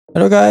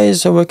Hello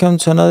guys, so welcome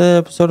to another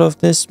episode of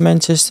this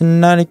Manchester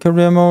United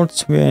career mode.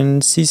 We're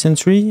in season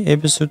 3,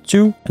 episode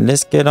 2, and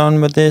let's get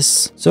on with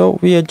this. So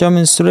we are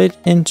jumping straight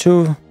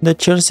into the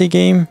Chelsea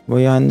game.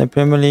 We are in the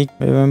Premier League.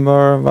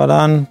 Remember,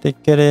 Varane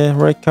did get a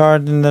red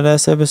card in the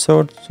last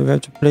episode, so we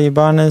have to play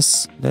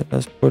Barnes. Let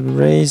us put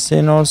Reyes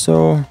in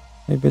also,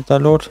 maybe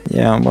Dalot.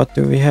 Yeah, and what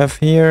do we have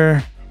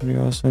here? We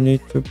also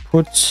need to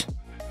put...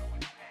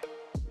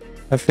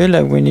 I feel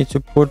like we need to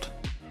put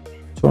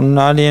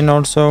Tonali in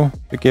also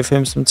to give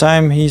him some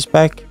time. He's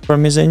back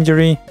from his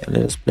injury.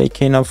 Let us play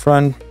Kane up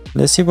front.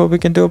 Let's see what we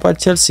can do about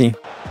Chelsea.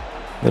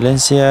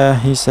 Valencia,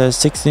 he's a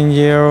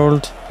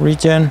 16-year-old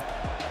regen.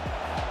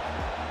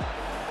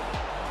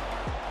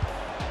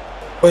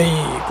 Oi,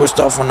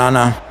 Gustav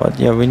Onana. But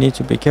yeah, we need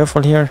to be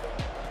careful here.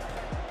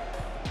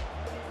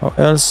 Or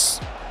else,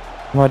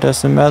 why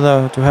does it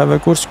matter to have a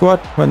good squad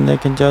when they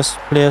can just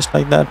play us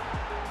like that?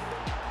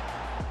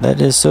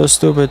 That is so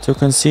stupid to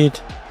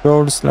concede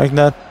goals like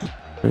that.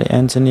 Play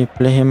Anthony,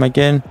 play him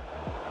again.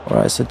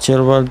 Alright, so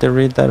Chilwell, they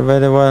read that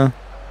very well.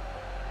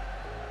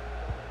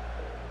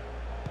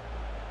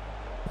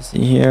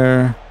 See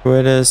here,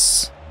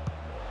 Guedes.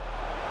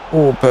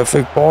 Oh,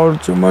 perfect ball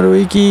to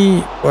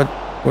Maruigi, but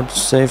good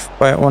save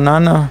by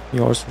Onana. He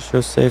also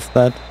should save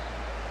that.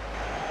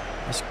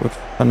 That's good.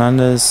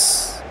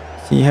 Fernandes.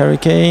 See Harry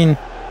Kane.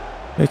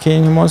 Harry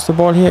Kane, he wants the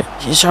ball here.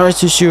 He tries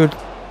to shoot.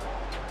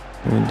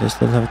 They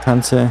still have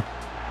Kante.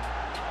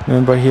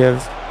 Remember, he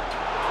have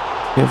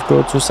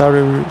go to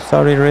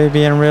Saudi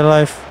Arabia in real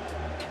life.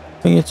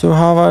 Bring it to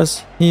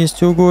Havertz. He is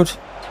too good.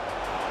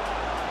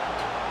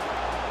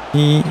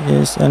 He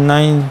is a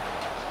 90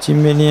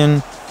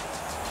 million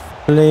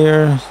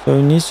player, so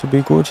he needs to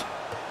be good.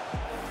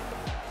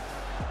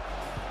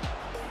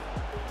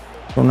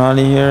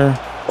 Tonali here.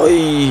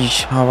 Oi,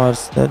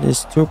 Havertz, that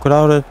is too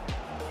crowded.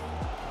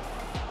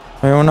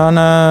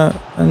 Onana,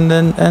 and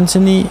then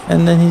Anthony,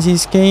 and then he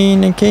sees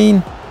Kane, and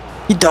Kane.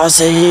 He does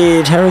a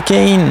hit. Harry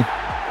Kane.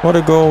 What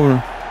a goal.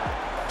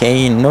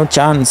 Kane, no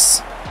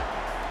chance.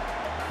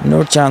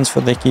 No chance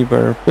for the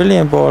keeper.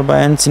 Brilliant ball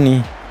by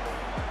Anthony.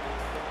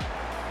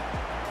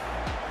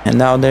 And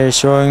now they're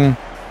showing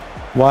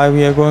why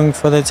we are going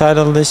for the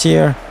title this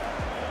year.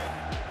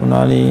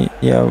 Tonali,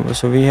 yeah,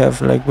 so we have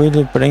like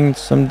really bring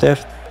some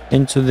depth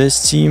into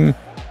this team.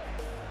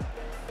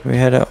 We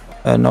had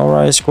an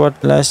alright squad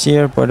last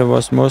year, but it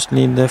was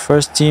mostly the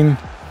first team.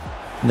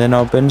 Then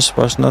our bench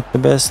was not the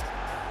best.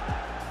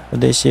 But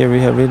this year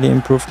we have really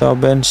improved our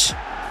bench.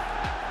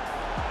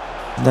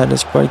 That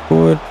is quite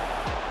good.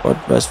 But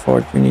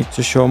Rashford, we need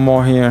to show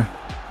more here.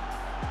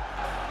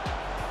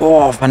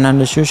 Oh,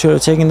 Fernandes, you should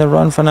have taken the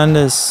run,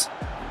 Fernandes.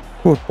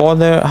 Good ball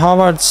there.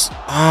 Havertz.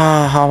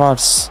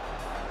 Havertz.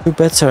 Do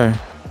better.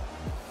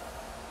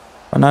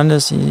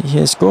 Fernandes, he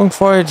is going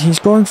for it. He's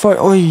going for it.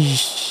 Oi.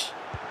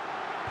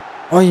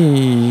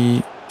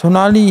 Oi.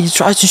 Tonali, he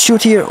tries to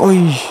shoot here.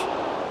 Oi.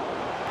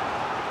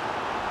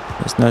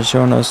 He's not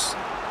shown us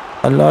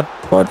a lot,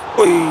 but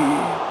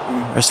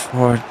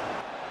Rashford.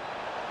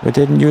 We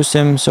didn't use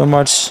him so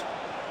much,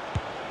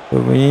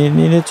 but we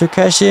needed to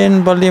cash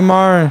in. But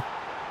Lemar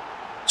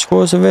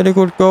scores a very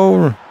good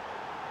goal.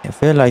 I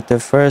feel like the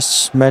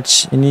first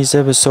match in this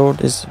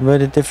episode is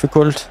very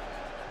difficult.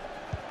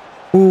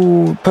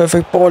 Ooh,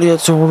 perfect ball here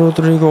to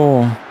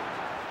Rodrigo.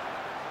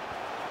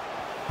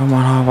 Come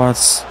on,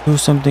 Havertz, do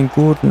something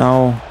good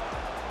now.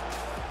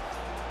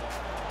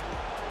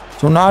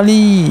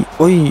 Tonali,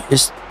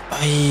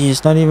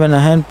 it's not even a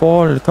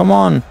handball. Come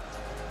on.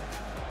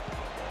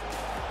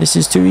 This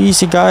is too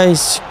easy,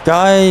 guys.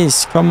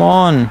 Guys, come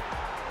on.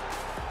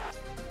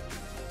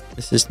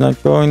 This is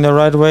not going the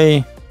right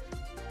way.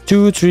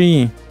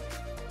 2-3.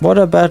 What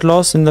a bad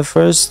loss in the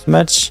first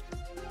match.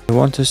 We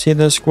want to see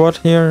the squad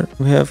here.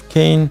 We have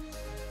Kane,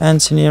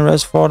 Anthony and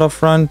Rashford up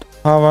front.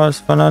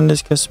 Havertz,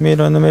 Fernandes,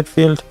 Casemiro in the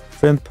midfield.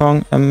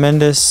 Frimpong and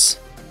Mendes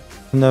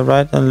on the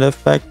right and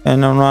left back.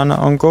 And Onana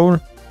on goal.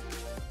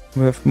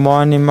 We have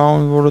Moani,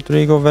 Mount,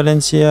 Rodrigo,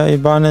 Valencia,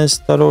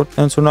 Ibanez, Dalot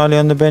and Tonali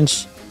on the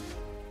bench.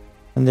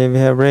 And then we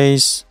have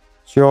Reyes,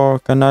 Shaw,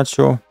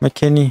 Garnacho,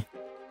 McKennie,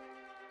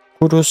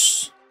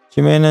 Kudus,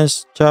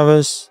 Jimenez,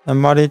 Chavez and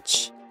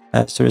Maric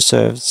as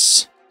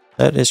reserves.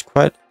 That is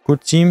quite a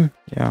good team.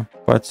 Yeah,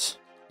 but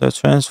the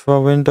transfer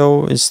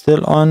window is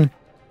still on.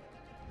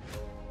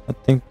 I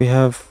think we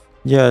have,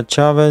 yeah,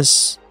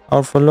 Chavez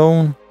out for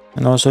loan.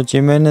 And also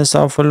Jimenez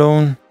out for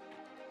loan.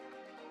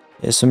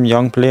 There's some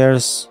young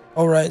players.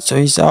 Alright, so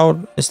he's out.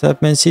 Is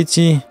that Man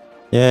City?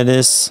 Yeah, it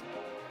is.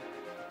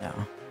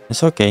 Yeah,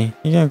 it's okay.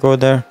 You can go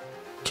there.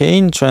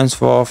 Kane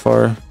transfer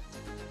offer.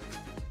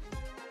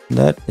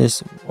 That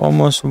is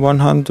almost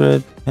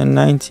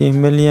 190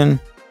 million.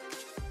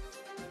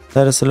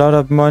 That is a lot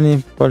of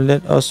money, but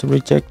let us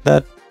reject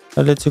that.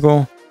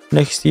 Atletico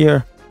next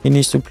year. He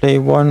needs to play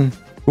one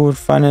good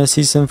final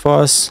season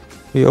for us.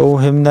 We owe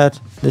him that.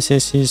 This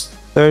is his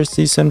third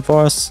season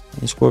for us.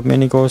 He scored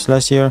many goals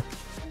last year.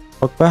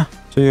 Pogba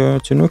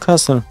to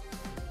Newcastle.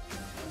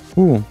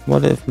 Ooh,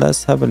 what if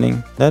that's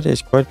happening? That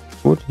is quite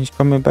good. He's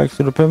coming back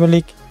to the Premier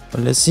League.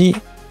 But let's see.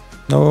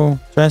 No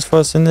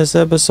transfers in this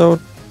episode.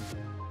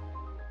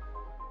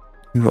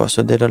 We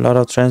also did a lot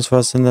of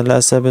transfers in the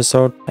last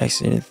episode.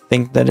 Actually, I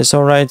think that is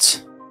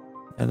alright.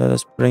 Yeah, let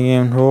us bring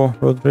in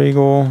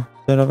Rodrigo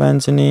instead of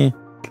Anthony.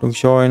 Luke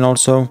Shaw in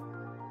also.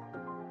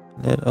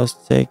 Let us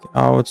take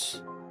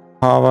out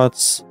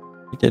Havertz.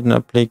 He did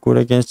not play good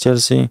against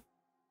Chelsea.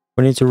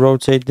 We need to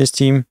rotate this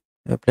team.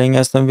 We're playing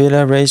Aston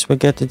Villa. Race will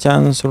get the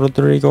chance.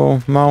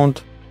 Rodrigo,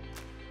 Mount.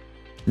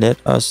 Let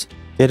us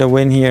get a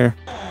win here.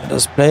 Let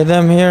us play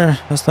them here.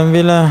 Aston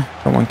Villa.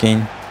 Come on,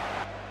 Kane.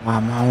 Ah,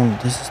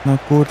 Mount. This is not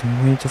good.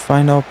 We need to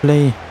find our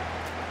play.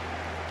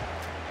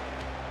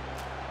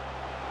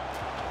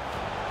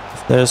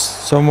 If there's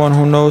someone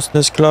who knows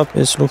this club,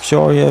 it's Luke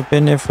Shaw. You have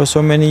been here for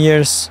so many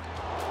years.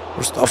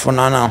 Mustafa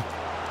Onana.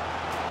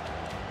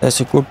 That's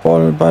a good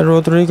ball by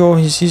Rodrigo.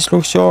 He sees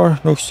Luke Shaw.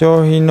 Luke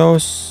Shaw, he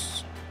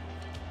knows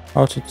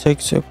how to take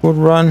a good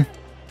run.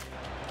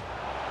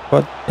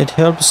 But it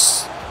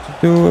helps to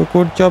do a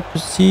good job. He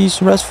sees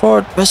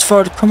Rashford.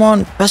 Rashford, come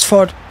on.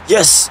 Rashford.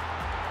 Yes.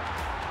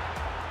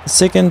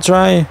 Second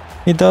try.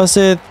 He does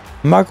it.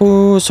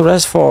 Marcus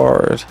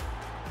Rashford.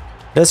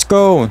 Let's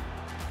go.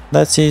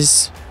 That's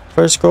his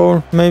first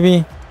goal,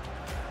 maybe.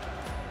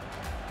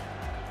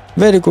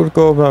 Very good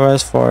goal by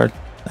Rashford.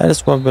 That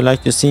is what we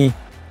like to see.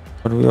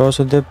 But we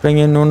also did bring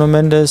in Nuno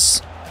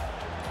Mendes.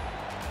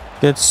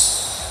 Get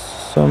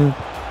some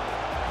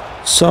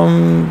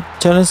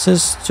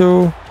challenges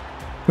to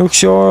Luke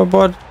Shaw,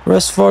 but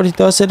Rashford, he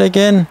does it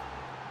again.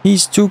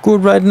 He's too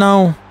good right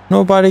now.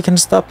 Nobody can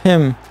stop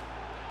him.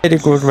 Very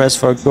good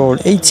Rashford goal.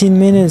 18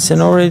 minutes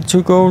and already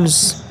 2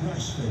 goals.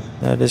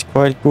 That is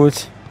quite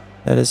good.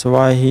 That is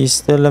why he's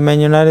still a Man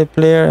United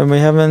player and we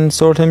haven't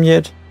sold him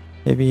yet.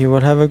 Maybe he will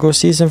have a good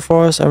season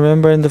for us. I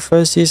remember in the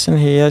first season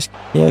he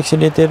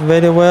actually did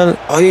very well.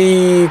 Oh,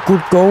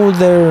 good goal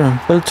there,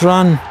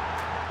 Beltran.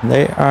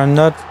 They are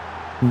not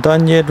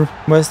done yet,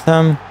 West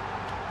Ham.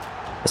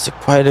 That's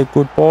quite a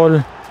good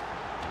ball.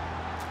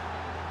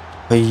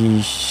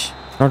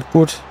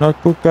 Oh,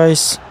 not good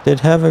guys. Did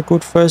have a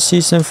good first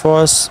season for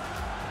us.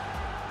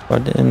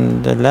 But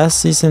in the last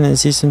season, in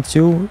season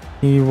 2,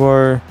 we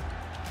were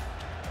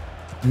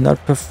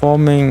not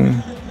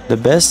performing the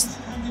best.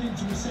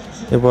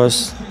 It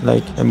was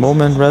like a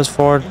moment,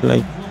 Rashford,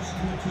 like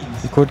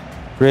he could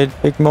create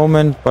big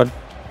moment, but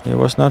it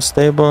was not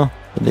stable.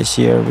 But this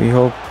year we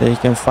hope that he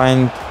can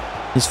find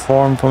his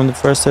form from the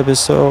first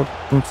episode,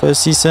 from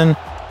first season.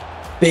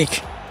 Big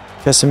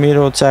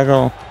Casemiro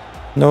tackle,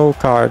 no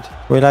card.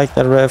 We like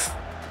that ref.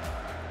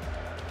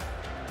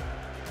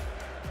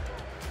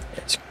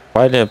 It's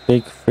quite a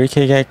big free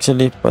kick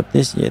actually, but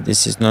this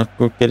is not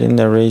good. Get in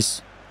there,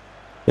 Race.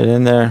 Get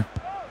in there.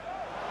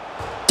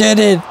 Did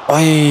it!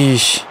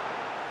 Oish.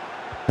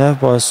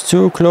 That was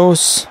too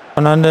close.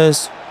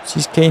 Fernandez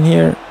sees Kane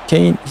here.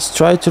 Kane, he's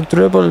tried to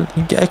dribble.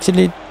 He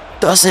actually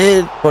does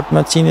it. But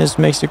Martinez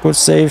makes a good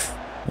save.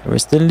 We're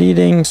still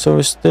leading, so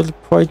it's still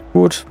quite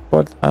good.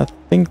 But I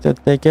think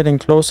that they're getting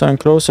closer and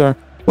closer.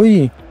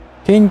 Oi!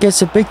 Kane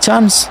gets a big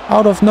chance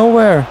out of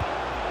nowhere.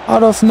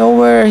 Out of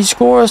nowhere, he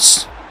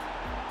scores.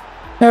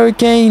 Harry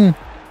Kane.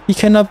 He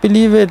cannot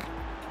believe it.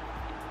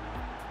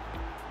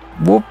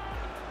 Whoop.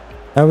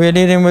 Now we're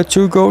leading with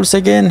 2 goals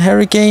again.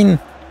 Harry Kane.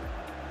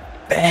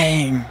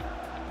 Bang!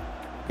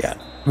 Yeah,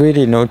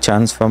 really no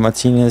chance for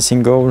Martinez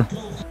in goal.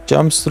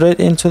 Jumps straight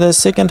into the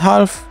second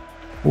half.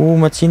 Ooh,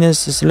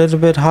 Martinez is a little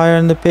bit higher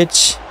in the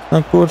pitch.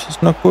 Not good,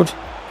 it's not good.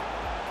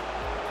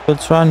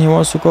 Beltran, he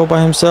wants to go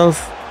by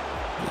himself.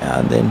 Yeah,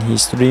 and then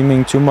he's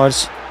dreaming too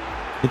much.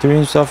 He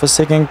dreams of a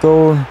second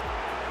goal.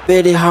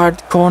 Very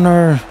hard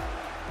corner.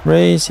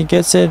 Race, he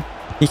gets it.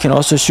 He can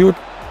also shoot.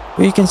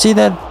 We can see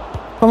that.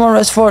 Come on,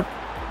 Rashford.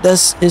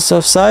 This is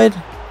offside.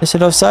 Is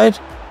it offside?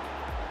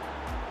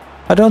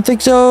 I don't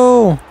think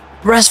so.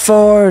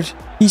 Rashford.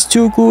 He's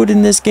too good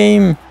in this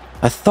game.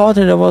 I thought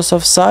it was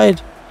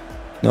offside.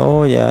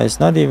 No, yeah, it's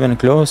not even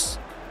close.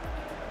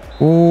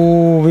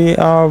 Ooh, we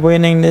are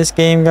winning this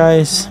game,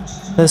 guys.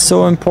 That's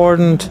so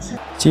important.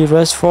 See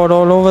Rashford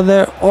all over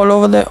there. All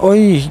over there. Oh,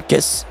 he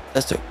gets...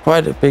 That's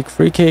quite a big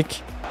free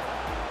kick.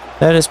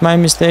 That is my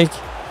mistake.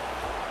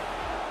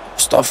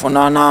 Mustafa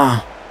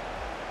Onana.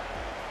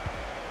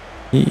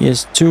 He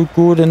is too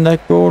good in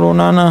that goal,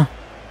 Onana.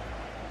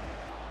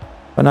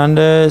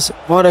 Fernandez.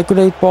 What a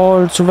great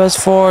ball to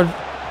Rashford.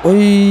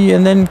 Oi,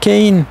 and then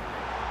Kane.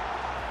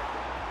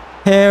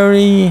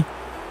 Harry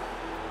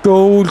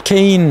Goal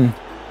Kane.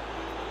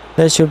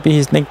 That should be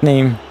his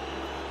nickname.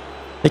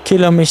 The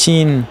killer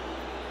machine.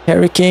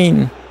 Harry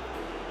Kane.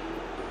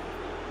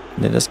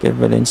 Let us get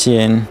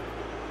Valencia in.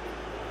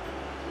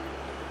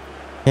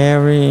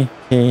 Harry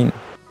Kane.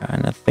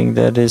 And I think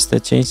that is the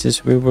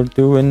changes we will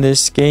do in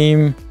this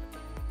game.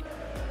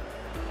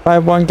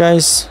 5-1,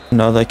 guys.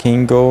 Another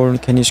Kane goal.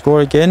 Can he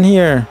score again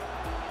here?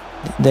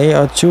 They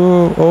are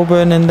too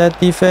open in that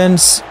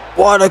defense.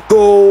 What a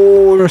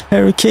goal!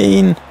 Harry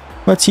Kane.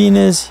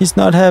 Martinez, he's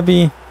not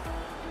happy.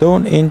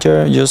 Don't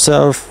injure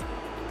yourself.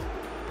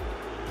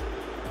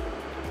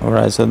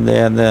 Alright, so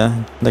there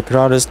the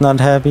crowd is not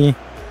happy.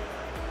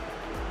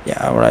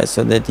 Yeah, alright,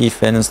 so the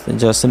defense,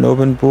 just an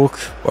open book.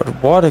 But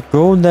what a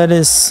goal that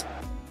is.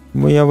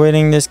 We are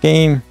winning this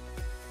game.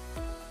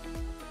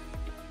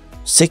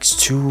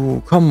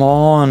 6-2, come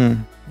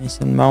on.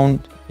 Mason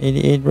Mount,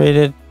 88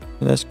 rated.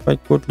 That's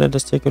quite good. Let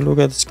us take a look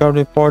at the scout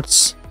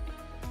reports.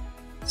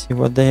 See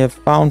what they have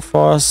found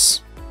for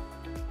us.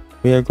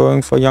 We are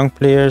going for young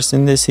players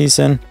in this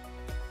season.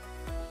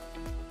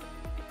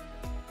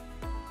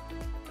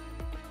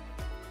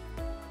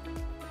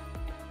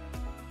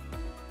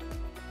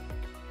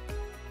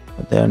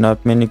 But there are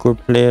not many good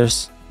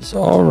players. It's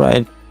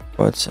alright,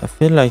 but I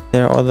feel like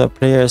there are other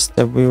players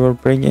that we will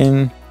bring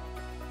in.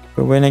 If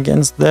we win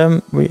against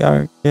them, we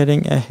are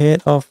getting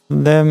ahead of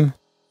them.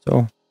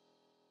 So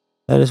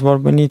that is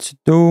what we need to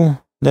do.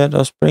 Let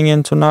us bring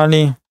in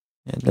Tonali.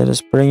 Let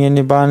us bring in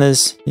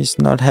Ibanez. He's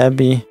not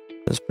happy.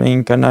 Let's bring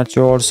in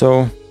Garnacho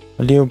also.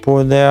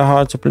 Liverpool, they are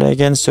hard to play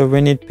against, so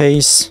we need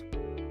pace.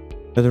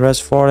 With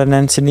Rashford and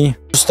Anthony.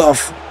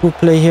 Stuff. Good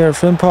play here.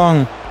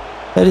 Frimpong.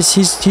 That is,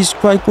 he's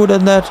quite good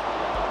at that.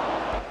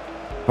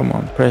 Come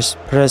on, press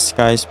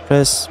guys.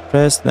 Press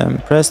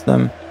them.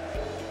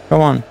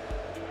 Come on.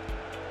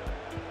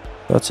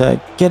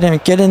 Get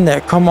in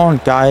there. Come on,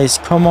 guys.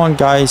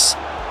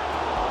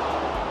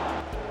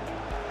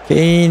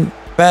 Kane,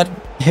 bad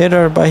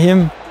header by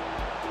him.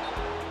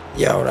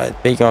 Yeah, alright,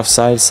 big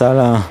offside.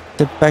 Salah.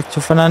 Get back to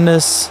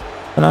Fernandes.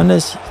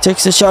 Fernandes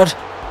takes the shot.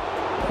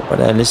 But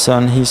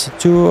Alisson, he's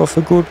too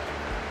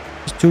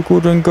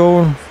good in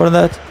goal for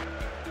that.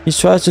 He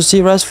tries to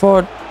see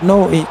Rashford.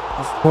 No,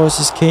 of course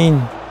it's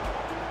Kane.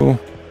 Oh.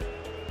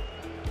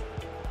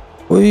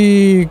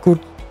 Oi, good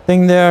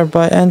thing there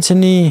by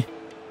Anthony.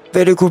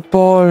 Very good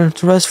ball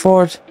to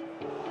Rashford.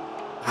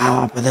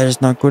 But that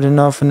is not good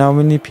enough. Now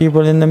we need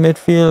people in the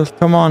midfield.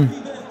 Come on.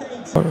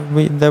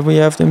 We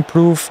have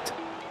improved.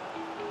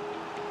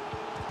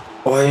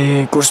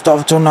 Oi, good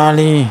stuff,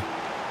 Tonali.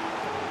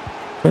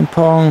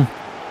 Frimpong.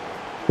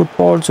 Good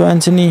ball to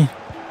Anthony.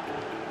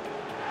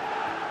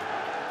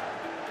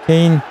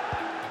 Kane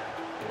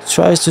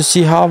tries to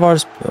see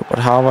Havertz, but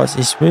Havertz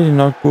is really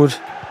not good.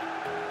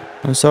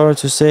 I'm sorry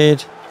to say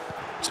it.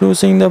 He's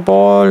losing the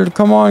ball.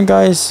 Come on,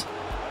 guys.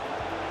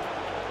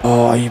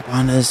 Oh,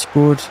 Ibanez,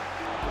 good.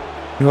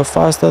 You are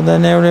faster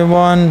than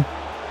everyone.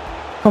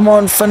 Come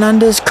on,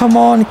 Fernandes. Come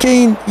on,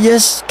 Kane.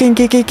 Yes,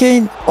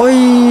 Kane.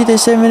 Oi, they're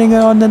saving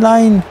it on the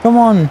line. Come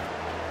on.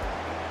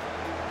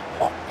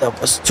 Oh, that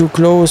was too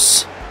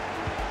close.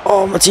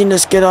 Oh,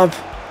 Martinez, get up.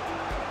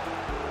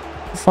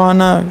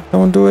 Fana,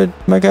 don't do it.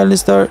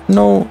 McAllister,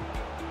 no.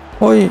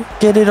 Oi,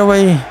 get it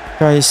away,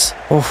 guys.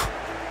 Oh,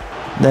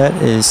 that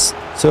is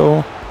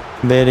so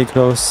very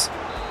close.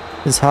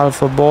 It's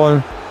half a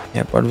ball.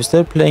 Yeah, but we're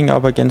still playing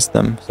up against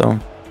them, so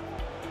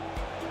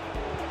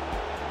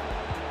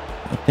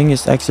I think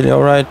it's actually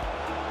alright.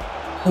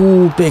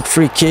 Ooh, big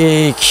free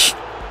kick.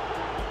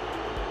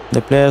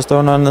 The players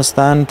don't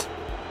understand.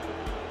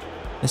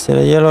 Is it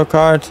a yellow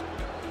card?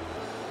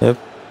 Yep.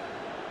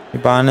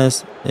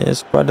 Ibanez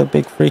is quite a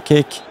big free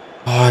kick.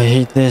 Oh, I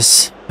hate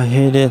this. I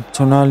hate it.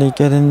 Tonali,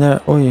 get in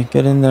there. Oh,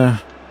 get in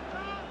there.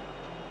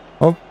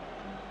 Oh.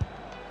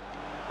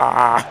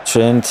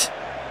 Trent.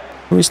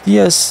 Who is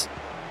Diaz?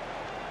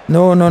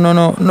 No.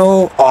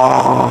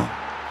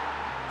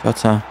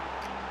 Jota.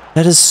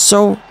 That is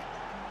so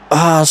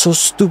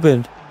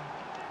stupid.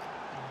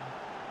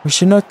 We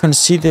should not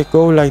concede a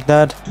goal like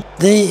that.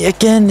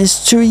 Again,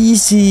 it's too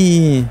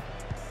easy.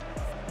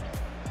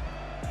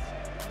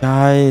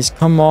 Guys,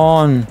 come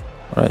on.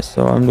 Alright,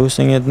 so I'm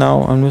losing it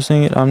now.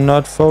 I'm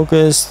not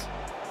focused.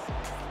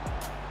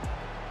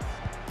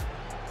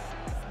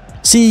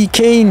 See,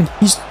 Kane.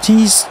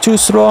 He's too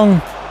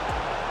strong.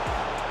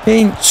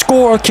 Kane,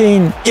 score,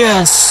 Kane.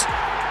 Yes.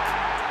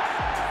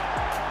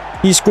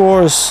 He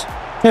scores.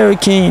 Harry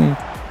Kane.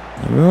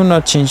 We will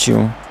not change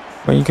you.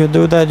 When you can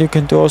do that, you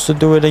can also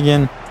do it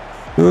again.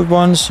 Do it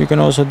once, you can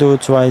also do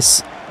it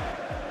twice.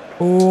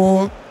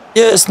 Oh,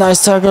 yes,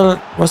 nice tackle.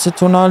 Was it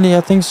Tonali?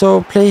 I think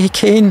so. Play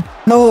Kane.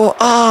 No,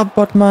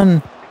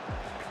 Botman.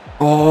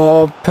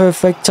 Oh,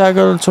 perfect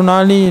tackle.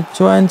 Tonali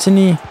to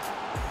Anthony.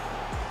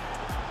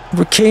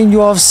 Kane,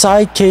 you're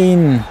offside,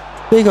 Kane.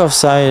 Big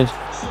offside.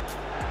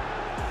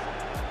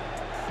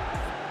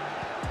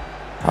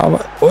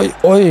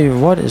 Oi,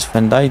 what is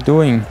Van Dijk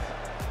doing?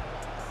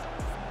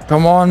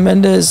 Come on,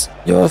 Mendes.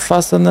 You're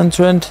faster than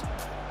Trent.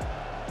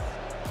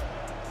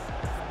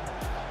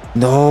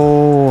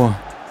 No.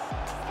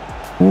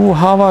 Ooh,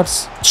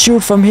 Havertz.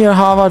 Shoot from here,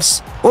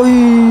 Havertz.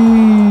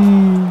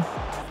 Oi.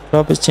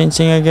 Club is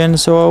changing again,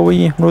 so are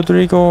we.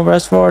 Rodrigo,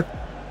 Rashford.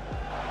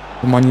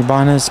 Come on,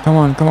 Ibanez. Come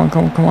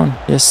on.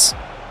 Yes.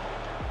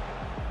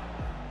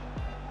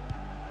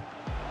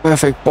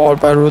 Perfect ball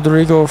by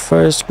Rodrigo.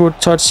 First good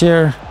touch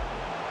here.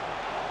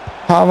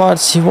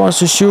 Havertz, he wants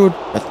to shoot,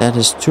 but that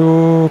is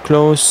too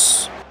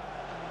close.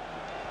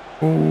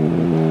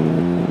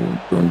 Ooh,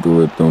 don't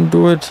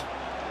do it.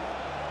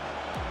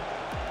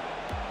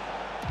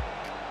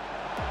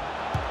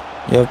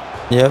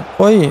 Yep.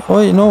 Oi,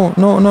 no.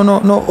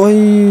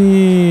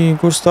 Oi,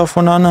 good stuff,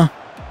 Onana.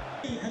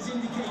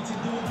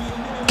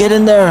 Get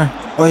in there.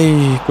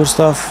 Oi, good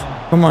stuff.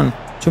 Come on.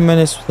 2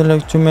 minutes. Still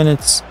like 2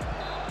 minutes.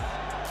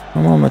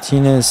 Come on,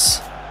 Martinez.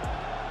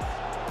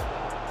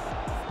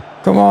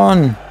 Come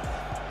on.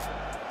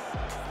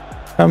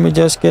 Can we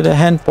just get a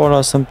handball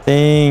or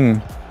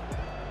something?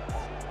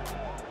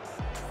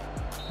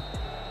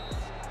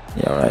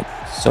 Yeah, right.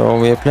 So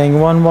we are playing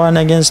 1-1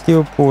 against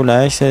Liverpool.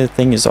 I actually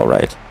think it's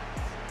alright.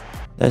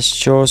 That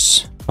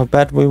shows how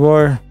bad we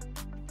were.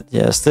 But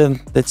yeah, still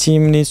the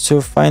team needs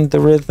to find the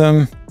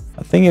rhythm.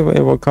 I think it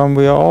will come.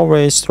 We are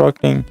always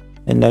struggling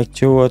in like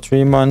 2 or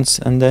 3 months,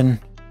 and then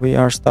we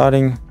are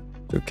starting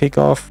to kick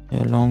off.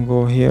 Yeah,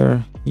 Longo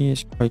here. He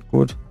is quite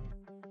good.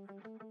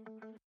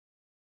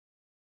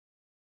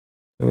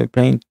 So we're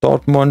playing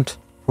Dortmund.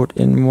 Put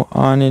in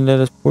Arnie.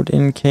 Let us put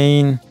in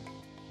Kane.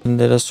 And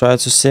let us try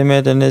to sim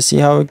it, and let's see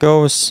how it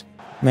goes.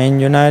 Man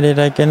United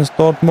against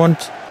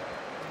Dortmund.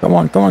 Come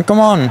on, come on, come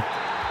on.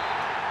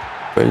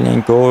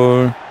 Brilliant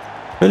goal.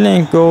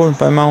 Brilliant goal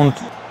by Mount.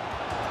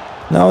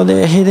 Now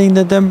they're hitting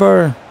the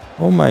Denver.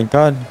 Oh my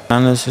god.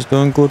 Anderson is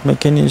doing good.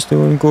 McKinney is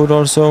doing good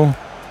also.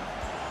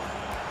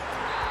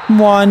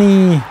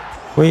 Mwani.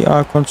 We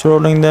are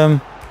controlling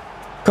them.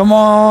 Come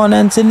on,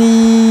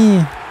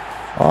 Anthony.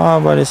 Oh,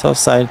 but it's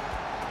offside.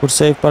 Good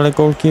save by the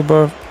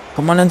goalkeeper.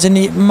 Come on,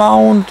 Anthony.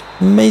 Mount.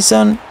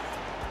 Mason.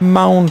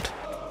 Mount.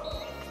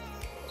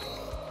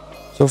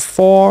 So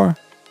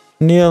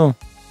 4-0.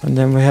 And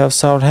then we have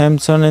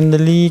Southampton in the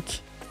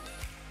league.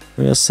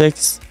 We are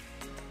 6th.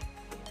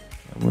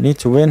 We need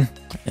to win.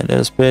 And let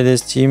us play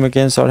this team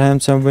against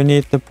Southampton. We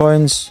need the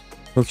points.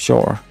 Look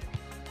sure.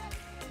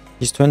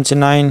 He's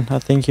 29. I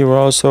think he will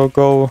also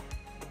go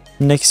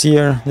next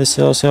year. This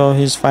is also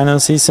his final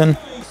season.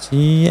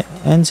 See,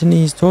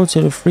 Anthony is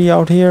totally free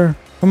out here.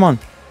 Come on.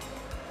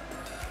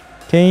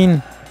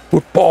 Kane.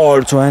 Good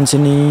ball to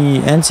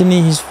Anthony.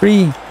 Anthony, he's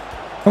free.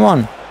 Come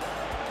on.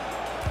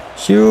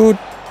 Shoot.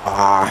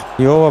 Ah,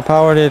 he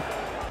overpowered it.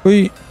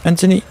 Ui,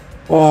 Anthony.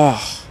 Oh,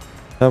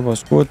 that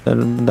was good.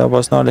 That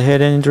was not a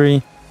head injury.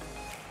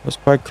 It was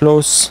quite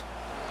close.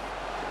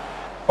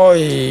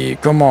 Oi,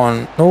 come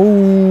on.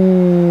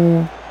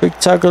 Oh, big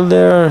tackle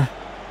there.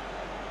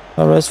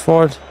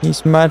 Rashford,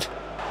 he's mad.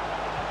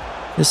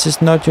 This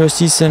is not your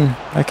season.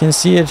 I can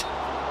see it.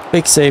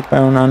 Big save by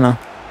Onana.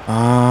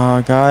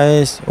 Ah,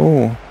 guys.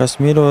 Oh,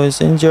 Casemiro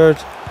is injured.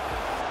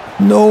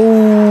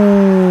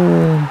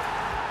 No.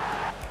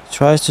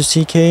 Tries to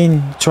see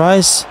Kane.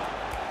 Tries.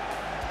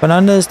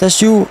 Fernandes,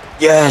 that's you.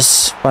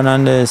 Yes,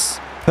 Fernandes.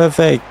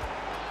 Perfect.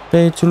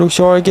 Play to Luke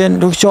Shaw again.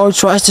 Luke Shaw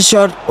tries the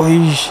shot.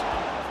 Oi,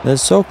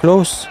 that's so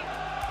close.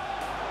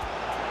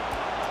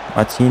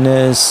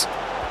 Martinez.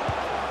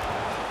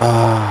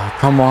 Ah,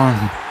 come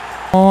on.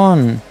 Come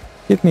on.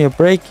 Give me a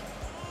break.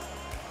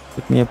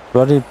 Give me a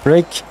bloody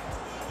break.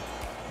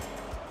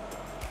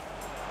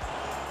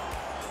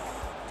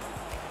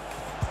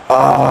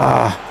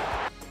 Ah.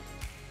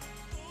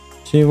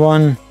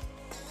 3-1.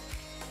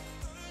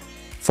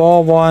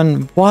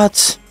 4-1.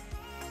 What?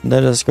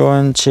 Let us go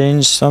and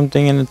change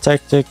something in the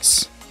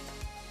tactics.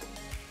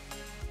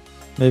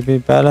 Maybe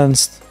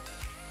balanced.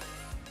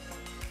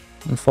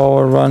 And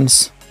forward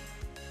runs.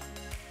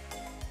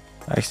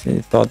 I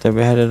actually thought that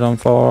we had it on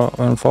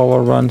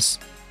forward runs.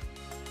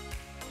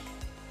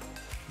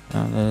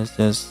 Now let's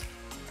just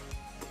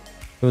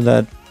do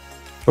that.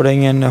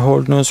 Putting in a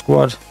whole new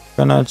squad.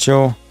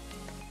 Garnacho.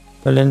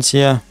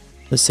 Valencia.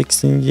 The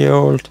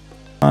 16-year-old.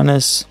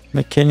 Hannes.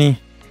 McKinney.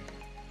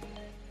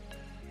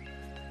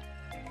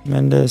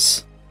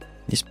 Mendes.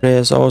 These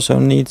players also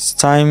needs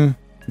time.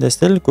 They're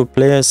still good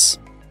players.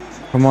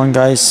 Come on,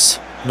 guys.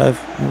 Live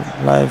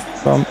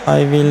from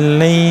Ivy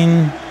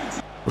Lane.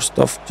 Good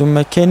stuff to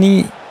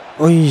McKinney.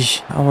 Oi,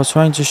 I was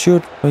trying to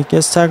shoot, but he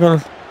gets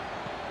tackled.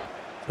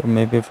 So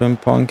maybe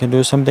Frimpong can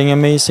do something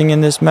amazing in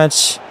this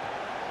match.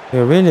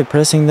 We're really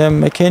pressing them.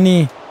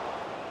 McKinney.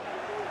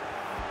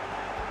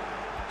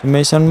 To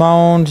Mason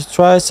Mount. He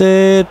tries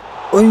it.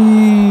 Oi.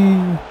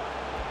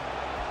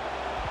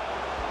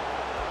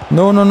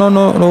 No.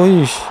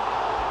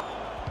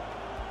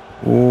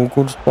 Oh,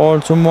 good ball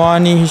to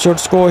Mwani. He should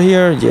score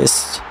here.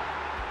 Yes.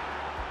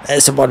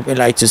 That's what we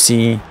like to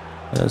see.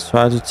 Let's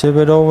try to tip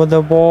it over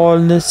the ball.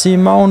 Let's see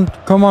Mount.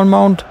 Come on,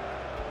 Mount.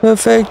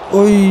 Perfect.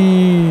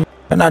 Oi.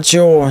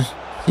 Garnacho.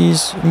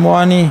 He's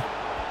Mwani.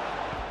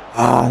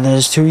 Ah,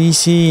 that's too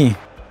easy.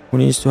 Who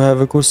needs to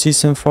have a good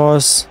season for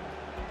us?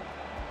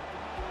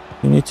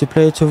 You need to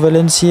play to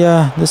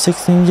Valencia, the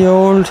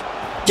 16-year-old.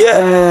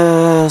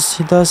 Yes,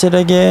 he does it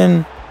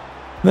again.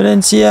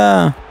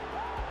 Valencia.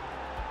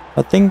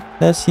 I think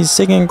that's his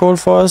second goal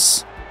for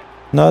us.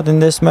 Not in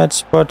this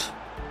match, but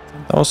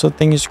I also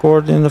think he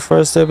scored in the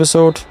first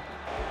episode.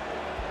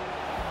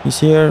 He's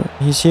here.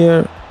 He's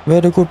here.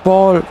 Very good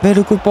ball.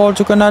 Very good ball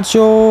to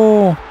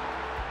Garnacho.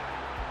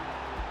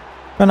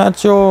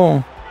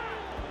 Garnacho.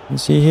 You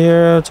see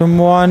here to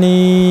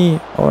Mwani.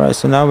 Alright,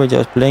 so now we're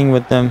just playing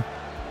with them.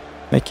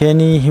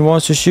 McKinney, he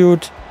wants to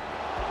shoot.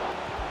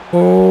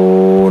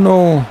 Oh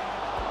no.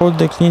 Hold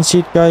the clean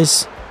sheet,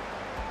 guys.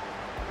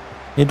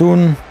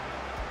 Idun.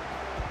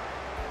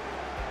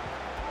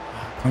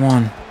 Come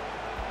on.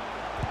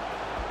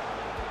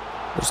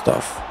 Good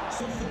stuff.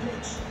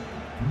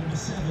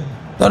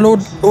 Dalot.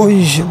 Oh,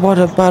 what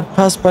a bad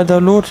pass by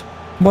Dalot.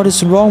 What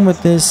is wrong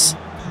with this?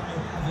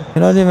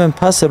 Cannot even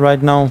pass it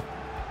right now.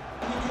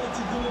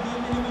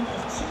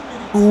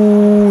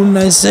 Ooh,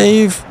 nice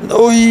save.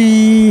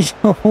 Oi.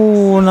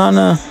 Oh,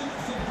 Nana.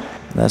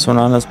 That's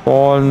Onana's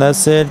ball, and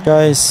that's it,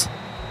 guys.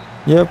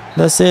 Yep,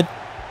 that's it.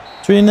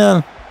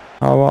 3-0.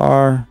 How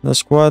are the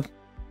squad?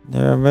 They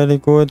are very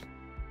good.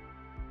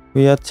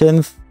 We are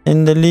 10th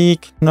in the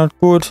league. Not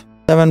good.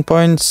 7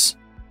 points.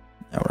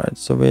 Alright,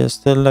 so we are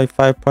still like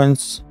 5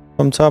 points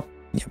from top.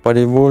 Yeah, but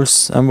the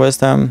Wolves and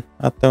West Ham,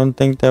 I don't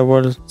think they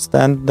will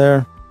stand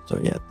there. So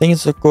yeah,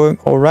 things are going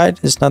alright.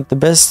 It's not the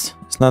best.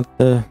 It's not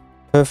the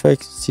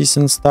perfect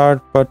season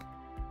start, but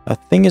I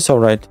think it's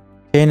alright.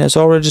 Kane has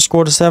already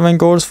scored 7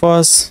 goals for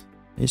us.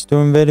 He's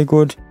doing very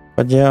good.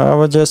 But yeah, I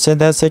would just say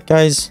that's it,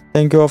 guys.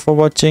 Thank you all for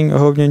watching. I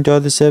hope you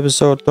enjoyed this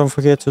episode. Don't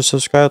forget to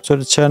subscribe to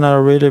the channel. I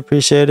really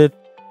appreciate it.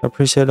 I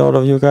appreciate all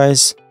of you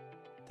guys.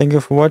 Thank you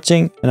for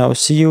watching, and I will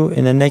see you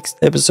in the next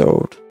episode.